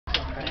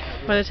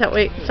Want to tell?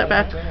 Wait, step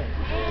back.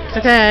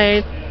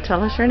 Okay,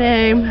 tell us your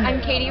name.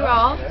 I'm Katie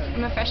Rawl.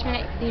 I'm a freshman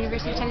at the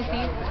University of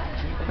Tennessee.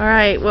 All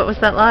right, what was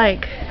that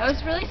like? It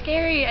was really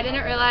scary. I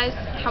didn't realize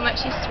how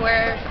much you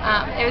swerve.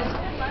 It was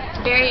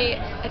very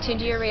attuned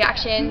to your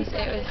reactions.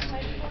 It was,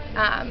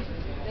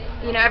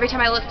 you know, every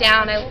time I looked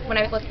down, when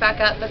I looked back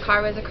up, the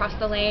car was across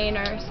the lane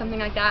or something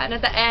like that. And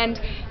at the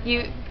end,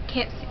 you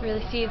can't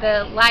really see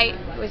the light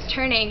was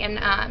turning, and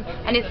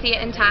I didn't see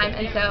it in time,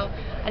 and so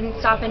I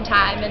didn't stop in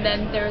time. And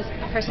then there was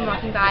a person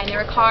walking by, and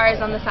there were cars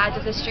on the sides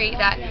of the street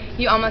that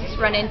you almost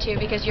run into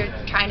because you're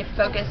trying to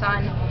focus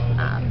on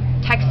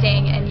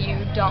texting, and you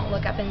don't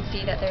look up and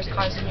see that there's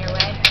cars in your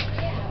way.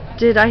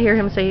 Did I hear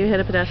him say you hit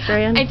a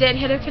pedestrian? I did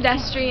hit a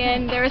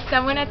pedestrian. There was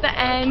someone at the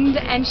end,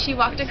 and she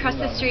walked across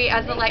the street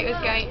as the light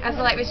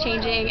was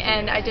changing,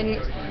 and I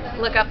didn't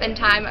look up in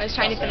time. I was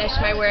trying to finish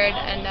my word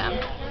and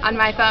on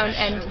my phone,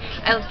 and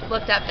I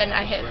looked up and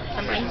I hit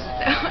someone,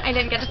 so I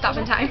didn't get to stop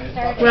in time.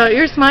 Well,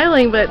 you're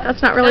smiling, but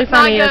that's not really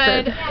funny,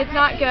 not good. is it? It's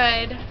not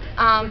good.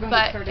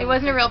 But it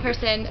wasn't a real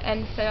person,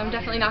 and so I'm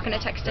definitely not going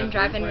to text and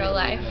drive in real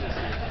life.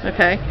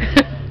 Okay.